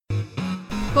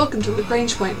Welcome to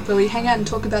Lagrange Point, where we hang out and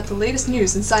talk about the latest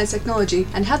news in science technology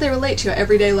and how they relate to your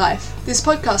everyday life. This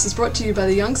podcast is brought to you by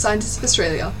the Young Scientists of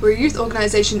Australia. We're a youth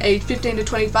organisation aged 15 to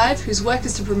 25 whose work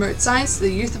is to promote science to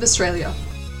the youth of Australia.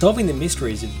 Solving the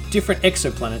mysteries of different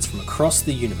exoplanets from across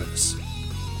the universe.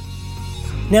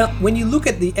 Now, when you look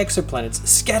at the exoplanets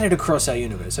scattered across our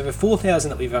universe, over 4,000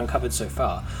 that we've uncovered so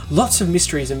far, lots of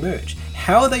mysteries emerge.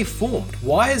 How are they formed?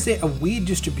 Why is there a weird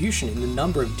distribution in the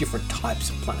number of different types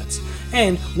of planets?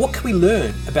 And what can we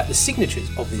learn about the signatures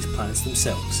of these planets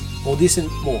themselves? All this and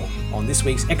more on this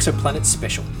week's Exoplanet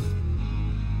Special.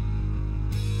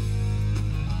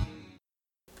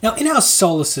 Now, in our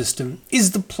solar system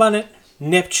is the planet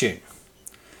Neptune.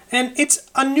 And it's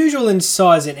unusual in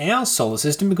size in our solar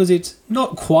system because it's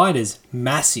not quite as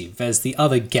massive as the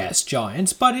other gas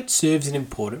giants, but it serves an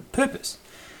important purpose.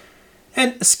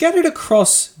 And scattered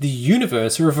across the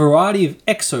universe are a variety of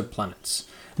exoplanets.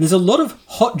 There's a lot of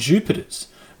hot Jupiters,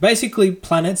 basically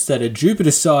planets that are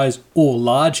Jupiter size or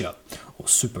larger, or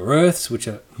super Earths, which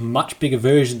are much bigger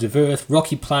versions of Earth,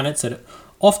 rocky planets that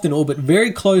often orbit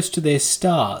very close to their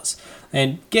stars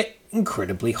and get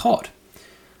incredibly hot.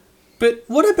 But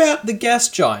what about the gas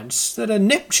giants that are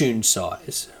Neptune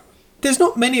size? There's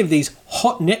not many of these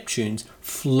hot Neptunes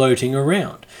floating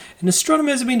around, and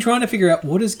astronomers have been trying to figure out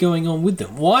what is going on with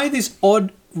them. Why this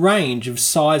odd range of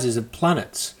sizes of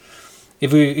planets?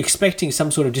 If we're expecting some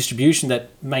sort of distribution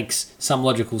that makes some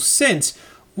logical sense,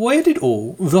 where did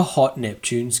all the hot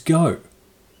Neptunes go?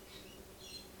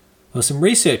 Well, some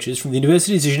researchers from the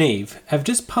University of Geneva have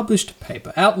just published a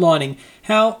paper outlining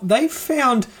how they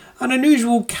found an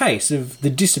unusual case of the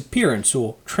disappearance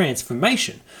or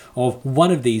transformation of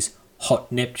one of these hot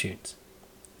Neptunes.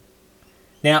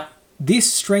 Now,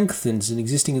 this strengthens an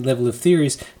existing level of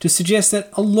theories to suggest that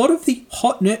a lot of the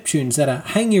hot Neptunes that are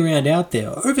hanging around out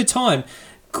there over time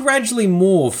gradually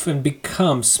morph and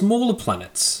become smaller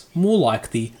planets, more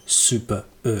like the super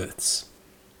Earths.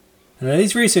 Now,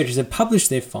 these researchers have published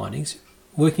their findings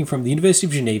working from the University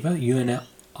of Geneva,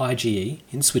 UNIGE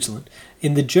in Switzerland,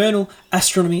 in the journal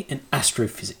Astronomy and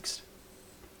Astrophysics.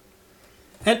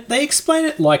 And they explain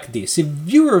it like this. If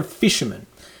you were a fisherman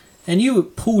and you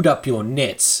pulled up your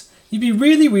nets, you'd be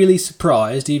really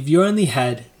surprised if you only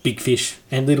had big fish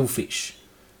and little fish.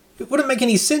 It wouldn't make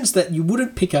any sense that you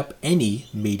wouldn't pick up any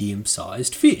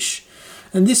medium-sized fish.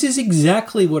 And this is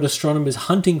exactly what astronomers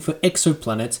hunting for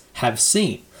exoplanets have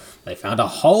seen. They found a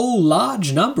whole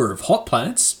large number of hot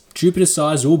planets,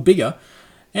 Jupiter-sized or bigger,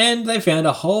 and they found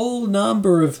a whole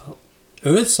number of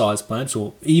Earth-sized planets,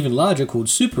 or even larger, called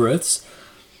super-Earths,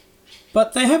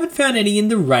 but they haven't found any in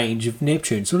the range of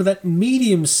Neptune, sort of that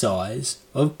medium size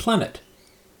of planet.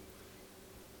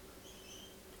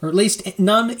 Or at least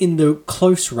none in the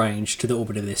close range to the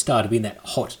orbit of their star to be in that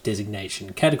hot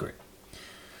designation category.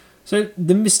 So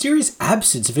the mysterious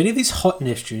absence of any of these hot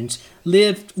Neptunes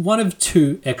left one of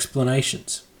two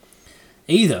explanations.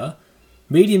 Either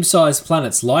medium-sized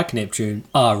planets like Neptune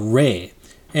are rare,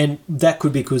 and that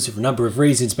could be because of a number of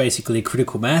reasons, basically a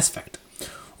critical mass factor.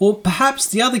 Or perhaps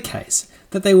the other case,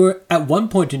 that they were at one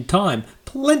point in time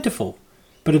plentiful,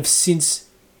 but have since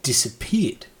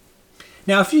disappeared.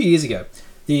 Now, a few years ago,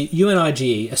 the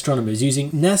UNIGE astronomers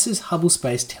using NASA's Hubble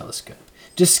Space Telescope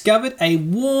discovered a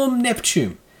warm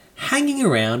Neptune hanging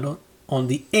around on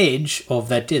the edge of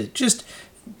that desert,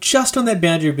 just on that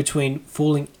boundary between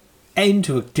falling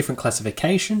into a different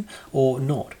classification or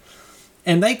not.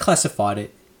 And they classified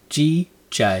it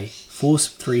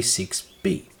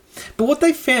GJ436b. But what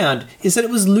they found is that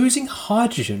it was losing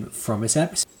hydrogen from its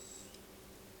atmosphere.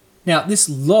 Now, this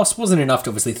loss wasn't enough to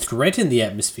obviously threaten the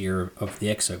atmosphere of the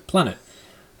exoplanet,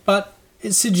 but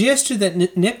it suggested that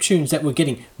Neptunes that were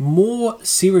getting more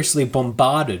seriously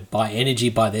bombarded by energy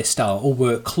by their star, or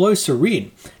were closer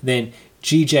in than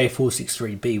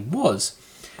GJ463b was,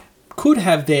 could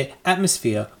have their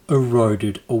atmosphere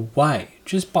eroded away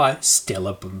just by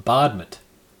stellar bombardment.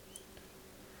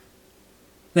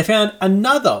 They found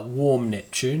another warm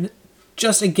Neptune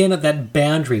just again at that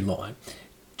boundary line,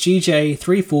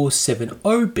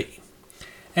 GJ3470b,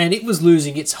 and it was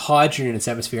losing its hydrogen in its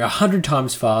atmosphere 100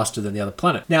 times faster than the other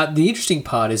planet. Now, the interesting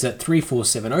part is that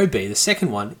 3470b, the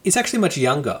second one, is actually much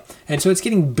younger, and so it's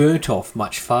getting burnt off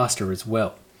much faster as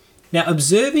well. Now,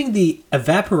 observing the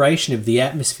evaporation of the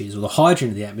atmospheres, or the hydrogen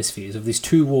of the atmospheres of these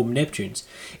two warm Neptunes,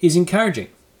 is encouraging.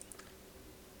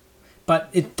 But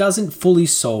it doesn't fully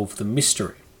solve the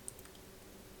mystery.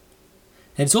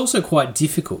 And it's also quite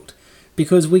difficult,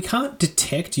 because we can't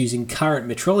detect, using current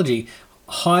metrology,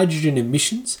 hydrogen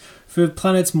emissions for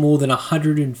planets more than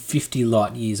 150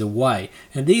 light years away.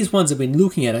 And these ones I've been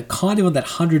looking at are kind of on that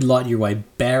 100 light year away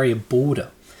barrier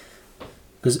border.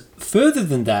 because further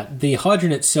than that, the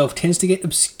hydrogen itself tends to get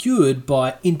obscured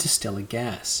by interstellar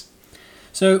gas.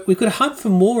 So we could hunt for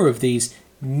more of these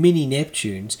mini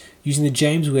Neptunes using the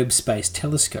James Webb Space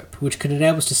Telescope, which could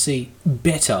enable us to see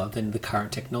better than the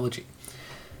current technology.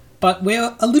 But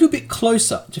we're a little bit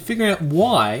closer to figuring out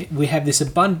why we have this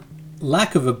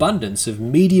lack of abundance of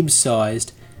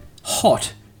medium-sized,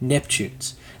 hot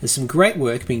Neptunes. There's some great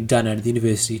work being done out of the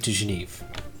University of Geneva.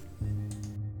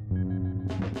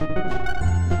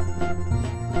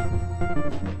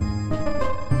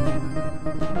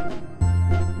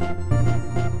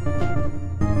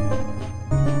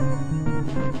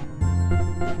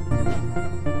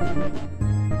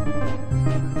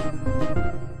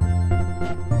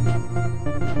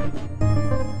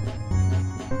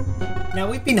 Now,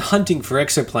 we've been hunting for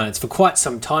exoplanets for quite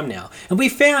some time now, and we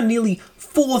found nearly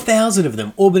 4,000 of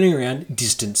them orbiting around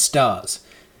distant stars.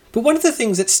 But one of the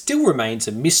things that still remains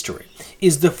a mystery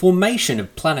is the formation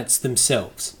of planets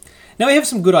themselves. Now, we have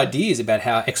some good ideas about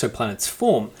how exoplanets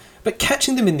form, but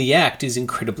catching them in the act is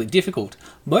incredibly difficult,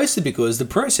 mostly because the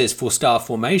process for star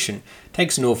formation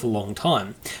takes an awful long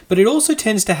time, but it also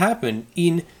tends to happen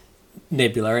in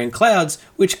nebula and clouds,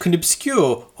 which can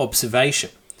obscure observation.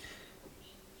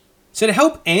 So to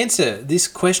help answer this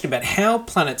question about how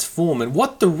planets form and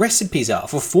what the recipes are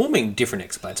for forming different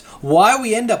exoplanets, why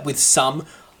we end up with some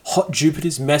hot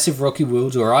Jupiters, massive rocky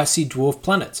worlds, or icy dwarf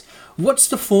planets, what's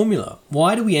the formula?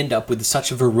 Why do we end up with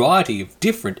such a variety of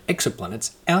different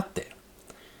exoplanets out there?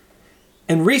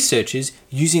 And researchers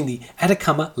using the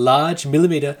Atacama Large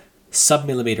Millimeter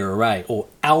Submillimeter Array, or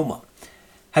ALMA,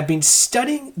 have been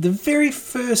studying the very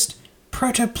first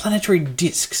protoplanetary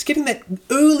disks, getting that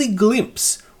early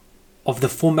glimpse of the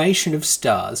formation of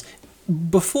stars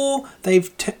before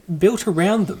they've built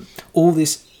around them all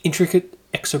this intricate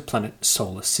exoplanet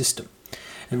solar system.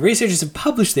 And researchers have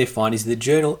published their findings in the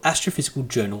journal Astrophysical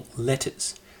Journal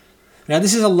Letters. Now,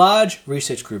 this is a large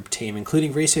research group team,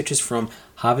 including researchers from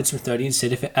Harvard-Smithsonian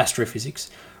Center for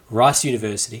Astrophysics, Rice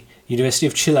University, University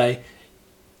of Chile,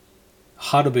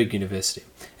 Heidelberg University.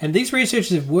 And these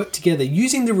researchers have worked together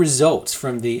using the results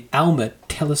from the ALMA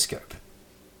telescope.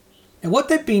 And what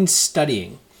they've been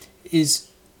studying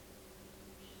is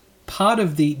part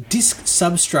of the Disk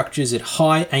Substructures at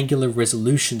High Angular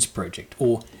Resolutions project,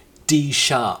 or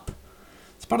DSHARP.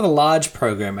 It's part of the large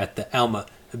program at the ALMA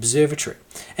Observatory.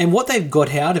 And what they've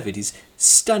got out of it is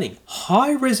stunning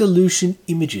high-resolution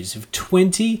images of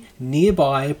 20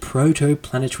 nearby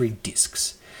protoplanetary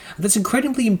disks. And that's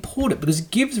incredibly important because it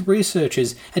gives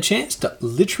researchers a chance to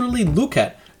literally look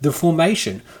at the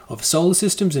formation of solar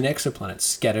systems and exoplanets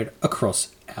scattered across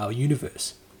our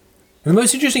universe. And the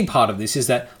most interesting part of this is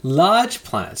that large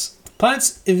planets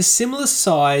of a similar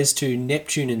size to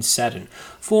Neptune and Saturn,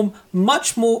 form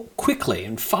much more quickly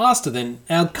and faster than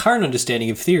our current understanding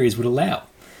of theories would allow.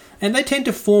 And they tend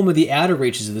to form at the outer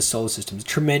reaches of the solar system, a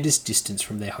tremendous distance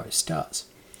from their host stars.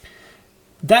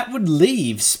 That would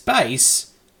leave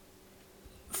space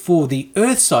for the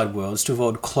Earth-side worlds to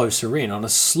evolve closer in on a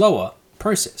slower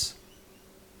process,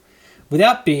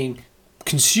 without being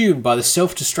consumed by the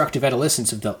self-destructive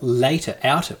adolescence of the later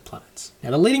outer planets.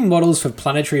 Now, the leading models for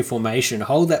planetary formation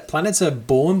hold that planets are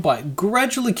born by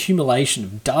gradual accumulation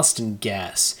of dust and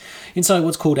gas inside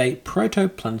what's called a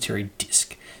protoplanetary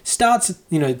disk. Starts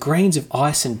at, grains of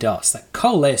ice and dust that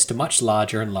coalesce to much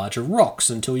larger and larger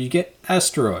rocks until you get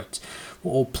asteroids,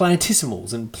 or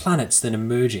planetesimals and planets then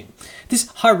emerging. This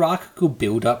hierarchical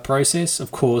build-up process,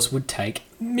 of course, would take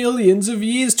millions of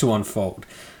years to unfold.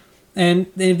 And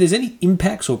if there's any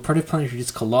impacts or protoplanetary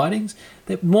disk collidings,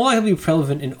 they're more likely to be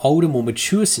relevant in older, more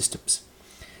mature systems.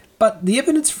 But the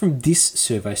evidence from this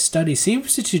survey study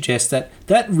seems to suggest that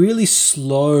that really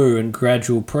slow and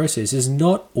gradual process is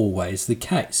not always the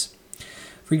case.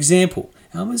 For example,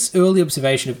 ALMA's early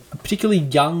observation of a particularly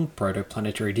young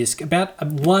protoplanetary disk, about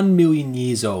 1 million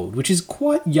years old, which is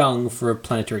quite young for a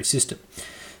planetary system,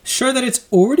 show that it's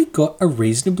already got a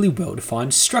reasonably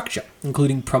well-defined structure,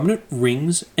 including prominent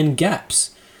rings and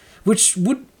gaps, which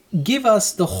would give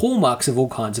us the hallmarks of all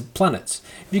kinds of planets.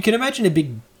 If you can imagine a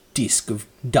big disk of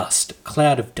dust, a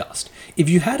cloud of dust, if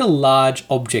you had a large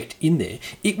object in there,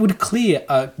 it would clear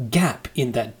a gap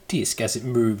in that disk as it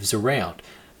moves around.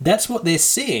 That's what they're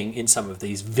seeing in some of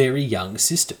these very young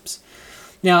systems.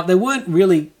 Now, they weren't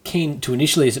really keen to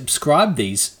initially subscribe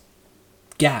these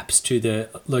gaps to the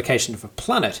location of a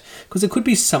planet because there could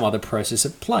be some other process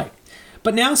at play.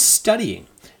 But now studying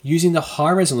using the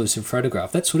high-resolution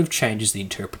photograph, that sort of changes the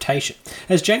interpretation.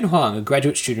 As Jane Huang, a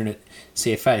graduate student at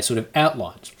CFA, sort of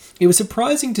outlines, it was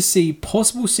surprising to see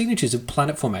possible signatures of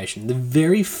planet formation, the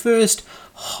very first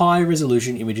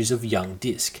high-resolution images of young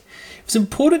disk. It was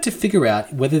important to figure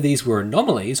out whether these were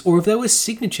anomalies or if they were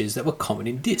signatures that were common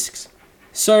in disks.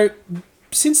 So,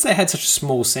 since they had such a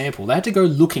small sample, they had to go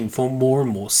looking for more and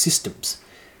more systems.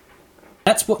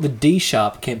 That's what the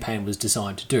D-Sharp campaign was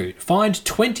designed to do. Find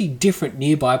 20 different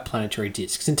nearby planetary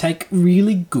disks and take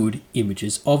really good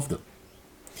images of them.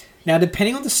 Now,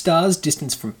 depending on the star's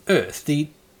distance from Earth, the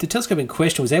telescope in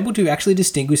question was able to actually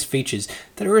distinguish features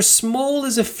that are as small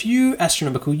as a few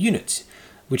astronomical units,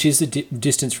 which is the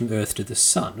distance from Earth to the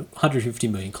Sun, 150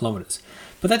 million kilometres.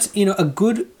 But that's a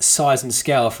good size and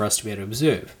scale for us to be able to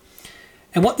observe.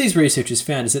 And what these researchers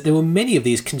found is that there were many of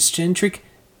these concentric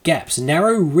gaps,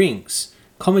 narrow rings,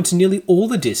 common to nearly all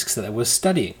the disks that they were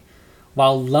studying,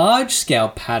 while large-scale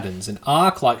patterns and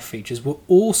arc-like features were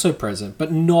also present,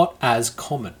 but not as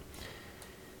common.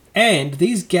 And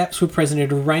these gaps were present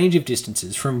at a range of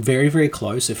distances from very, very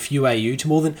close, a few AU, to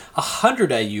more than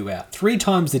 100 AU out, 3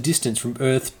 times the distance from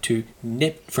Earth to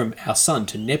from our Sun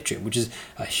to Neptune, which is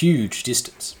a huge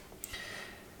distance.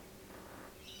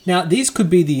 Now, these could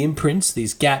be the imprints,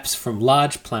 these gaps, from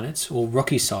large planets or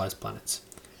rocky-sized planets.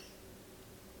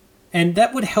 And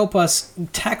that would help us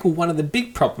tackle one of the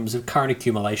big problems of current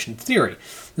accumulation theory.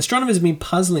 Astronomers have been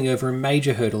puzzling over a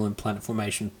major hurdle in planet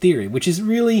formation theory, which is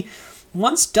really,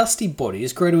 once dusty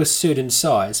bodies grow to a certain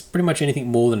size, pretty much anything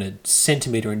more than a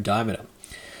centimetre in diameter,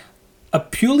 a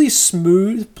purely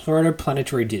smooth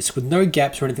protoplanetary disk with no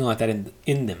gaps or anything like that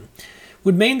in them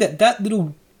would mean that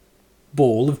little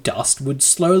ball of dust would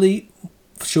surely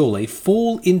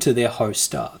fall into their host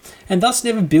star, and thus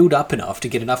never build up enough to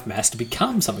get enough mass to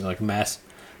become something like mass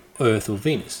Earth or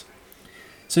Venus.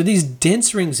 So these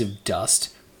dense rings of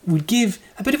dust would give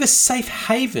a bit of a safe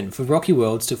haven for rocky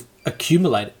worlds to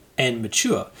accumulate and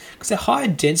mature, because their higher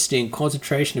density and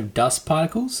concentration of dust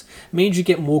particles means you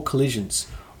get more collisions,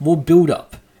 more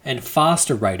build-up, and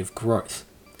faster rate of growth.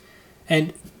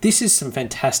 And this is some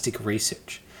fantastic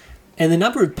research. And the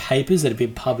number of papers that have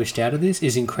been published out of this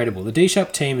is incredible. The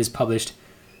D-Sharp team has published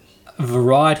a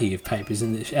variety of papers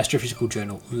in the astrophysical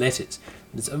journal Letters.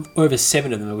 There's over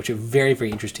 7 of them, which are very,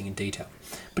 very interesting in detail.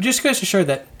 But just goes to show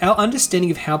that our understanding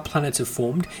of how planets are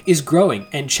formed is growing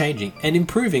and changing and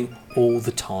improving all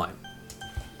the time.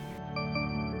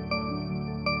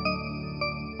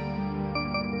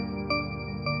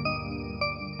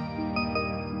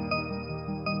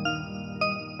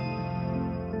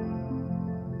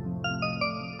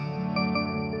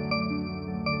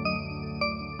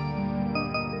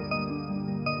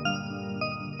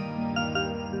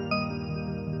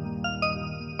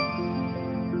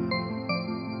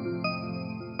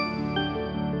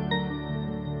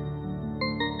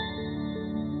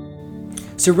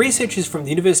 So researchers from the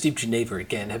University of Geneva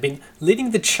again have been leading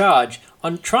the charge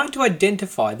on trying to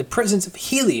identify the presence of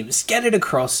helium scattered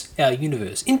across our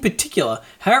universe, in particular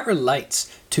how it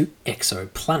relates to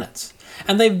exoplanets.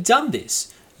 And they've done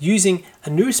this using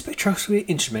a new spectroscopy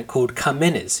instrument called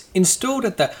Carmenes, installed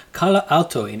at the Cala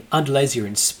Alto in Andalusia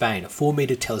in Spain, a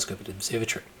 4-metre telescopic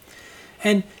observatory.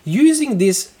 And using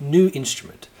this new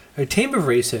instrument, a team of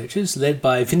researchers led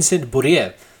by Vincent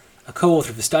Bourrier, a co-author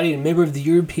of the study and member of the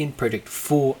European project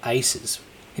 4ACES,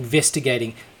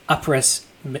 investigating upper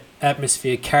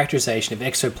atmosphere characterization of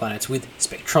exoplanets with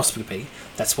spectroscopy.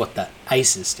 That's what the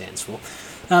ACES stands for,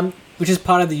 which is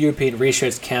part of the European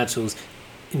Research Council's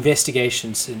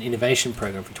Investigations and Innovation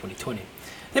Program for 2020.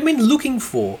 They've been looking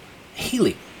for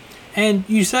helium. And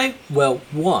you say, well,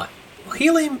 why? Well,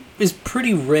 helium is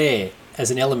pretty rare as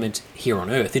an element here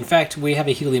on Earth. In fact, we have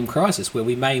a helium crisis where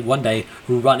we may one day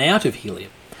run out of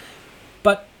helium.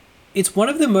 But it's one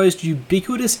of the most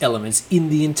ubiquitous elements in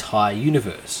the entire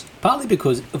universe, partly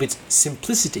because of its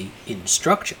simplicity in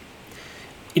structure.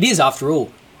 It is, after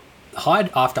all,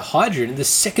 after hydrogen, the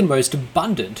second most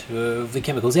abundant of the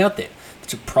chemicals out there.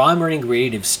 It's a primary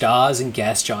ingredient of stars and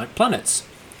gas giant planets.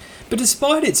 But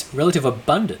despite its relative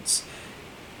abundance,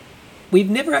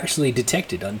 we've never actually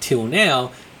detected until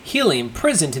now helium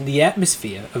present in the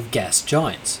atmosphere of gas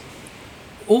giants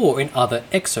or in other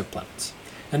exoplanets.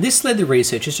 And this led the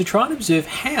researchers to try and observe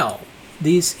how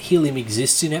this helium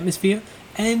exists in the atmosphere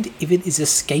and if it is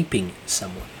escaping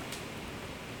somewhere.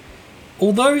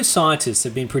 Although scientists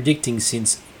have been predicting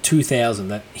since 2000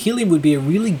 that helium would be a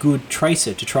really good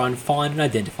tracer to try and find and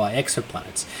identify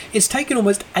exoplanets, it's taken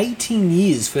almost 18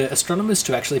 years for astronomers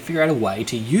to actually figure out a way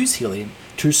to use helium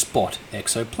to spot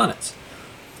exoplanets.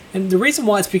 And the reason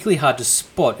why it's particularly hard to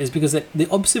spot is because the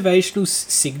observational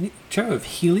signature of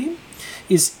helium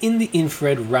is in the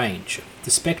infrared range of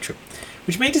the spectrum,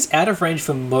 which means it's out of range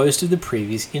for most of the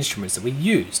previous instruments that we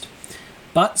used.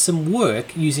 but some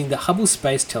work using the Hubble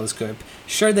Space Telescope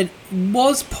showed that it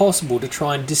was possible to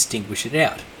try and distinguish it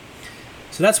out.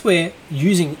 So that's where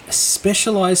using a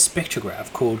specialized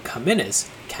spectrograph called Carmenes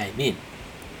came in.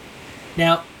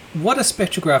 Now, what a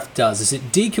spectrograph does is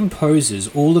it decomposes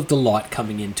all of the light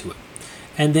coming into it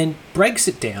and then breaks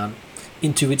it down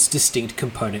into its distinct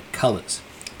component colors.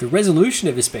 The resolution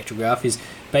of a spectrograph is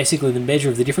basically the measure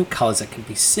of the different colors that can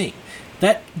be seen.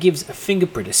 That gives a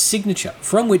fingerprint, a signature,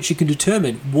 from which you can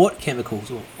determine what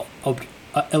chemicals or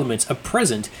elements are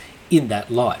present in that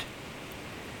light.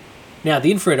 Now,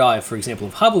 the infrared eye, for example,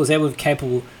 of Hubble is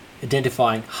capable of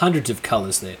identifying hundreds of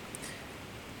colors there.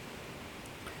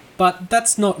 But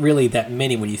that's not really that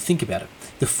many when you think about it.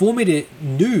 The 4-meter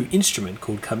new instrument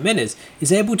called Carmenes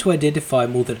is able to identify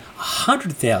more than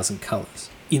 100,000 colors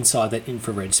inside that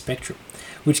infrared spectrum,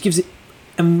 which gives it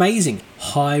amazing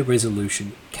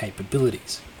high-resolution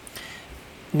capabilities.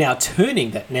 Now,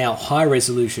 turning that now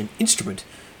high-resolution instrument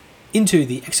into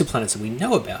the exoplanets that we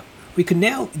know about, we can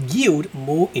now yield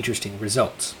more interesting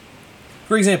results.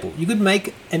 For example, you could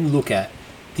make and look at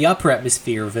the upper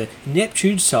atmosphere of a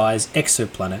Neptune-sized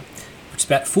exoplanet, which is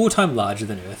about 4 times larger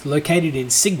than Earth, located in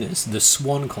Cygnus, the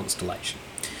Swan constellation.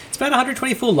 It's about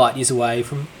 124 light years away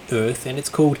from Earth, and it's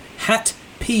called HAT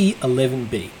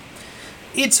P11b.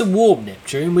 It's a warm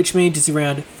Neptune, which means it's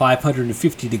around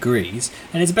 550 degrees,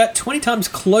 and it's about 20 times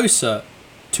closer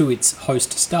to its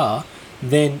host star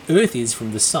than Earth is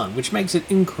from the Sun, which makes it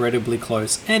incredibly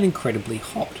close and incredibly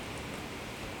hot.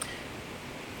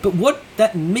 But what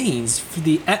that means for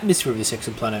the atmosphere of this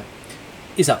exoplanet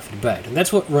is up for debate, and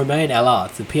that's what Romain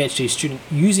Allard, the PhD student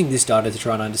using this data to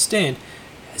try and understand,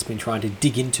 has been trying to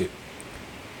dig into.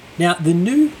 Now, the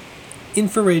new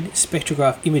infrared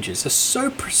spectrograph images are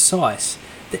so precise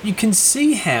that you can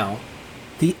see how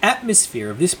the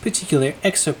atmosphere of this particular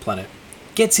exoplanet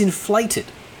gets inflated,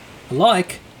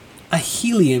 like a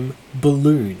helium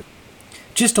balloon,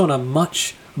 just on a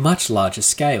much, much larger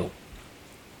scale.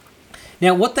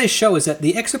 Now, what they show is that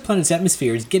the exoplanet's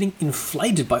atmosphere is getting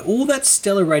inflated by all that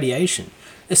stellar radiation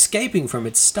escaping from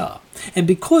its star. And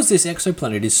because this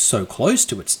exoplanet is so close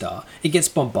to its star, it gets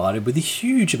bombarded with a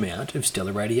huge amount of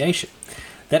stellar radiation.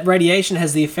 That radiation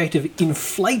has the effect of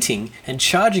inflating and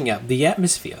charging up the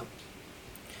atmosphere,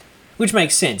 which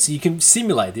makes sense. You can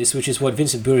simulate this, which is what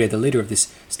Vincent Bourrier, the leader of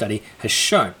this study, has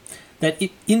shown. That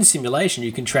in simulation,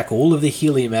 you can track all of the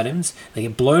helium atoms, they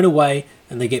get blown away,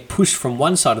 and they get pushed from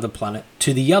one side of the planet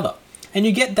to the other. And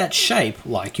you get that shape,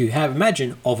 like you have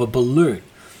imagined, of a balloon,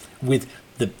 with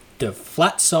the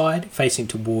flat side facing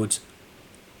towards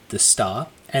the star,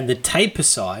 and the taper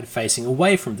side facing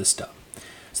away from the star.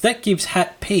 So that gives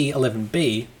HAT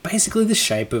P11b basically the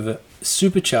shape of a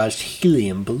supercharged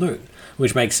helium balloon,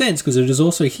 which makes sense because it is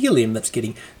also helium that's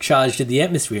getting charged in the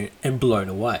atmosphere and blown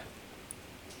away.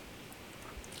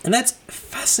 And that's a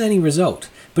fascinating result,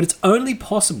 but it's only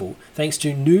possible thanks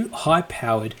to new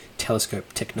high-powered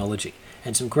telescope technology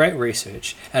and some great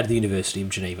research out of the University of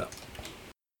Geneva.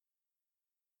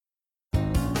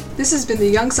 This has been the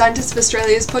Young Scientists of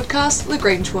Australia's podcast,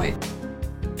 Lagrange Point.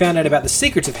 Found out about the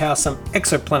secrets of how some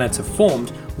exoplanets are formed,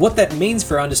 what that means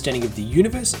for our understanding of the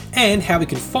universe, and how we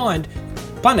can find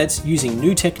planets using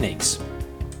new techniques.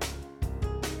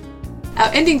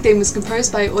 Our ending theme was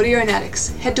composed by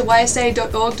Audionautics. Head to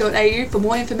ysa.org.au for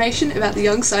more information about the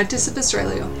Young Scientists of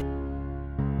Australia.